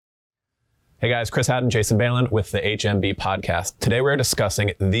Hey guys, Chris Haddon, Jason Balin with the HMB podcast. Today we're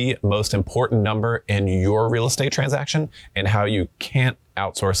discussing the most important number in your real estate transaction and how you can't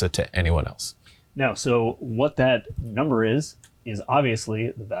outsource it to anyone else. Now, so what that number is obviously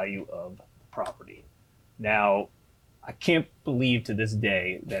the value of the property. Now, I can't believe to this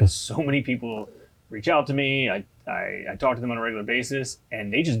day that so many people reach out to me. I talk to them on a regular basis,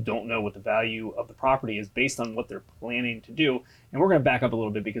 and they just don't know what the value of the property is based on what they're planning to do. And we're going to back up a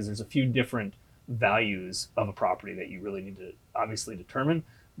little bit because there's a few different values of a property that you really need to obviously determine.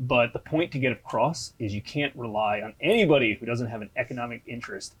 But the point to get across is you can't rely on anybody who doesn't have an economic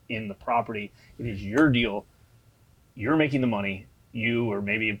interest in the property. It is your deal. You're making the money. You, or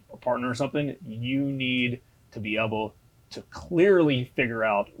maybe a partner or something, you need to be able to clearly figure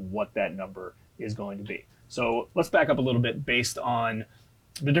out what that number is going to be. So let's back up a little bit based on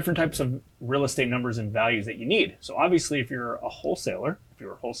the different types of real estate numbers and values that you need. So obviously, if you're a wholesaler, if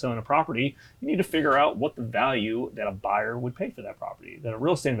you're wholesaling a property, you need to figure out what the value that a buyer would pay for that property, that a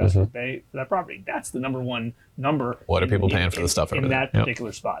real estate investor would pay for that property. That's the number one number. What are people paying for the stuff over in there? that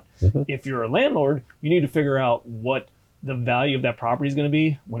particular spot? If you're a landlord, you need to figure out what the value of that property is going to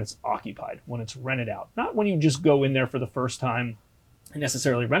be when it's occupied, when it's rented out, not when you just go in there for the first time and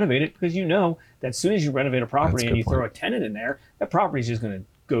necessarily renovate it, because you know that as soon as you renovate a property and you throw a tenant in there, that property is just going to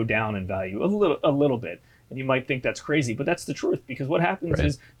go down in value a little bit. And you might think that's crazy, but that's the truth, because what happens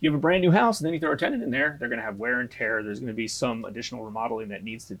is you have a brand new house and then you throw a tenant in there, they're going to have wear and tear. There's going to be some additional remodeling that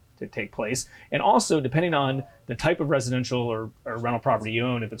needs to take place. And also, depending on the type of residential or rental property you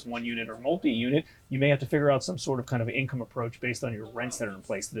own, if it's one unit or multi-unit, you may have to figure out some sort of kind of income approach based on your rents that are in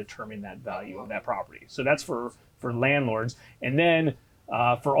place to determine that value of that property. So that's for landlords. And then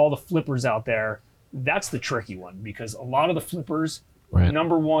for all the flippers out there, that's the tricky one, because a lot of the flippers,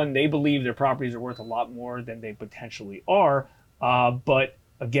 number one, they believe their properties are worth a lot more than they potentially are. But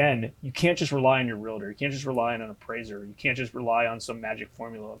again, you can't just rely on your realtor. You can't just rely on an appraiser. You can't just rely on some magic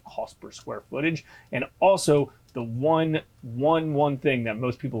formula of cost per square footage. And also, the one thing that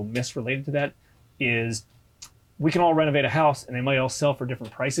most people miss related to that is we can all renovate a house and they might all sell for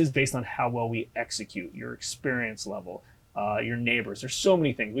different prices based on how well we execute, your experience level, your neighbors. There's so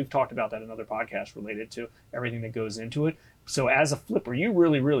many things. We've talked about that in other podcasts related to everything that goes into it. So as a flipper, you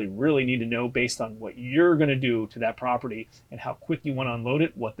really, really, really need to know, based on what you're going to do to that property and how quick you want to unload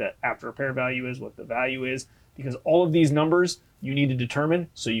it, what the after repair value is, what the value is, because all of these numbers you need to determine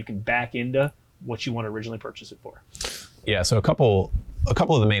so you can back into what you want to originally purchase it for. Yeah, so a couple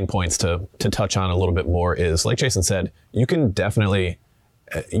of the main points to touch on a little bit more is, like Jason said, you can definitely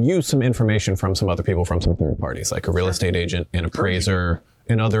use some information from some other people, from some third parties, like a real estate agent, an appraiser,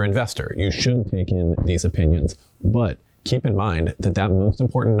 another investor. You should take in these opinions, but keep in mind that most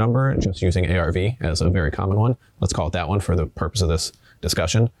important number, just using ARV as a very common one, let's call it that one for the purpose of this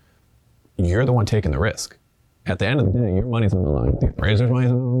discussion, you're the one taking the risk. At the end of the day, your money's on the line. The appraiser's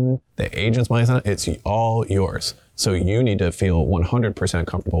money's on the line. The agent's money's on the line. It's all yours. So you need to feel 100%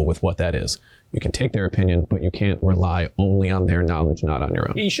 comfortable with what that is. You can take their opinion, but you can't rely only on their knowledge, not on your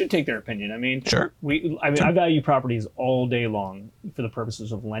own. You should take their opinion. I mean, sure. I value properties all day long for the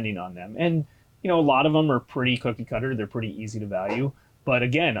purposes of lending on them. And you know, a lot of them are pretty cookie cutter. They're pretty easy to value. But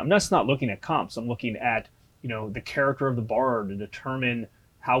again, I'm just not looking at comps. I'm looking at, you know, the character of the borrower to determine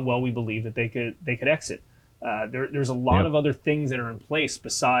how well we believe that they could exit. There's a lot of other things that are in place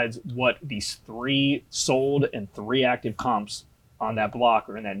besides what these 3 sold and 3 active comps on that block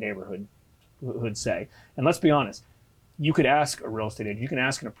or in that neighborhood would say. And let's be honest, you could ask a real estate agent, you can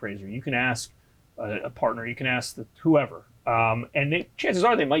ask an appraiser, you can ask a partner, you can ask whoever, and chances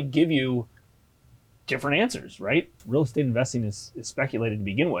are they might give you different answers, right? Real estate investing is speculated to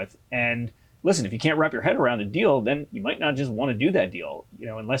begin with. And listen, if you can't wrap your head around a deal, then you might not just want to do that deal, you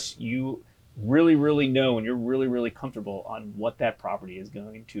know, unless you really, really know and you're really, really comfortable on what that property is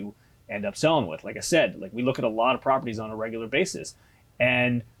going to end up selling with. Like I said, like we look at a lot of properties on a regular basis,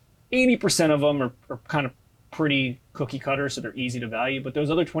 and 80% of them are kind of pretty cookie cutter, so they're easy to value. But those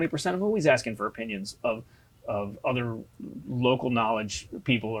other 20%, I'm always asking for opinions of other local knowledge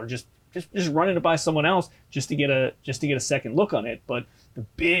people, or just running it by someone else just to get a second look on it. But the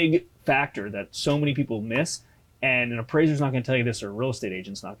big factor that so many people miss, and an appraiser's not going to tell you this, or a real estate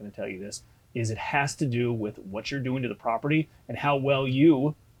agent's not going to tell you this, is it has to do with what you're doing to the property and how well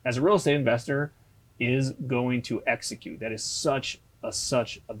you, as a real estate investor, is going to execute. That is such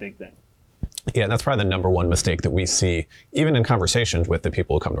a big thing. Yeah, that's probably the number one mistake that we see, even in conversations with the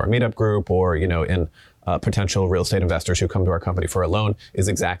people who come to our meetup group, or, you know, in potential real estate investors who come to our company for a loan, is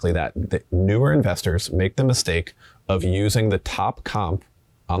exactly that. The newer investors make the mistake of using the top comp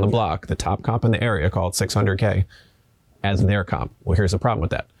on the block, the top comp in the area, called 600K, as their comp. Well, here's the problem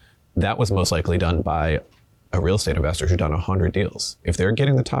with that. that was most likely done by a real estate investor who's done 100 deals. If they're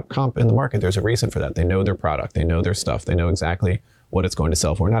getting the top comp in the market, there's a reason for that. They know their product, they know their stuff, they know exactly what it's going to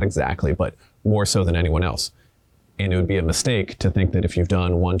sell for. Not exactly, but more so than anyone else. And it would be a mistake to think that if you've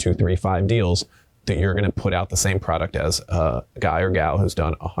done 1, 2, 3, 5 deals, that you're going to put out the same product as a guy or gal who's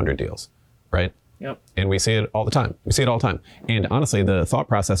done 100 deals, right? Yep. And we see it all the time. We see it all the time. And honestly, the thought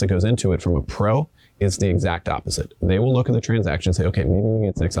process that goes into it from a pro is the exact opposite. They will look at the transaction and say, okay, maybe we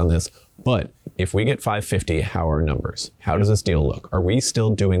get 6 on this, but if we get 550, how are our numbers? How does this deal look? Are we still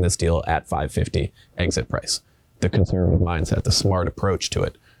doing this deal at 550 exit price? The conservative mindset, the smart approach to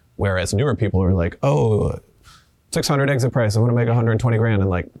it. Whereas newer people are like, oh, 600 exit price, I want to make 120 grand. And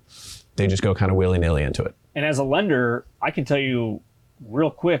like, they just go kind of willy-nilly into it. And as a lender, I can tell you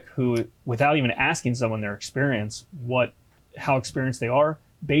real quick without even asking someone their experience, how experienced they are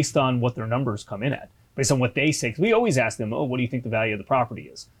based on what their numbers come in at, based on what they say. 'Cause we always ask them, oh, what do you think the value of the property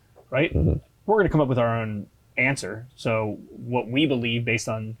is, right? Mm-hmm. We're going to come up with our own answer. So what we believe based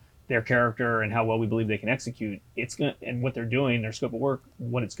on their character and how well we believe they can execute, and what they're doing, their scope of work,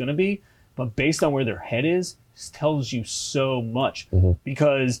 what it's going to be. But based on where their head is, this tells you so much. Mm-hmm.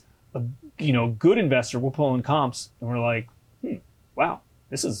 Because a good investor, we'll pull in comps and we're like, wow,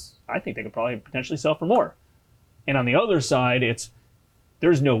 I think they could probably potentially sell for more. And on the other side,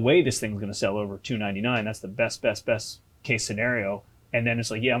 there's no way this thing's going to sell over $299. That's the best case scenario. And then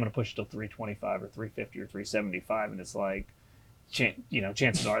it's like, yeah, I'm going to push it till 325 or 350 or 375. And it's like,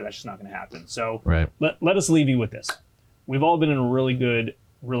 chances are that's just not going to happen. So right. let us leave you with this. We've all been in a really good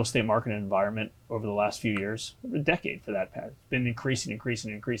real estate market environment over the last few years, over a decade for that. It's been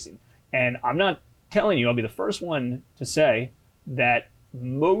increasing. And I'm not telling you, I'll be the first one to say that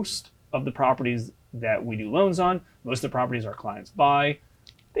most of the properties that we do loans on, most of the properties our clients buy,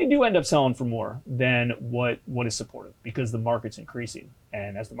 they do end up selling for more than what is supported because the market's increasing.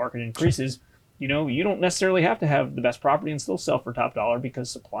 And as the market increases, you don't necessarily have to have the best property and still sell for top dollar because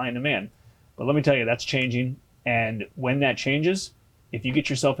supply and demand. But let me tell you, that's changing. And when that changes, if you get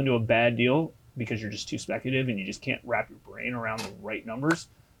yourself into a bad deal because you're just too speculative and you just can't wrap your brain around the right numbers,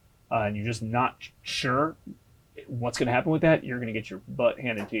 and you're just not sure what's going to happen with that, you're going to get your butt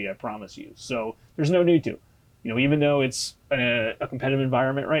handed to you, I promise you. So there's no need to. Even though it's a competitive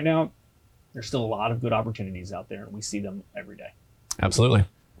environment right now, there's still a lot of good opportunities out there, and we see them every day. Absolutely.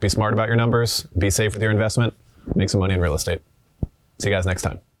 Be smart about your numbers. Be safe with your investment. Make some money in real estate. See you guys next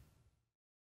time.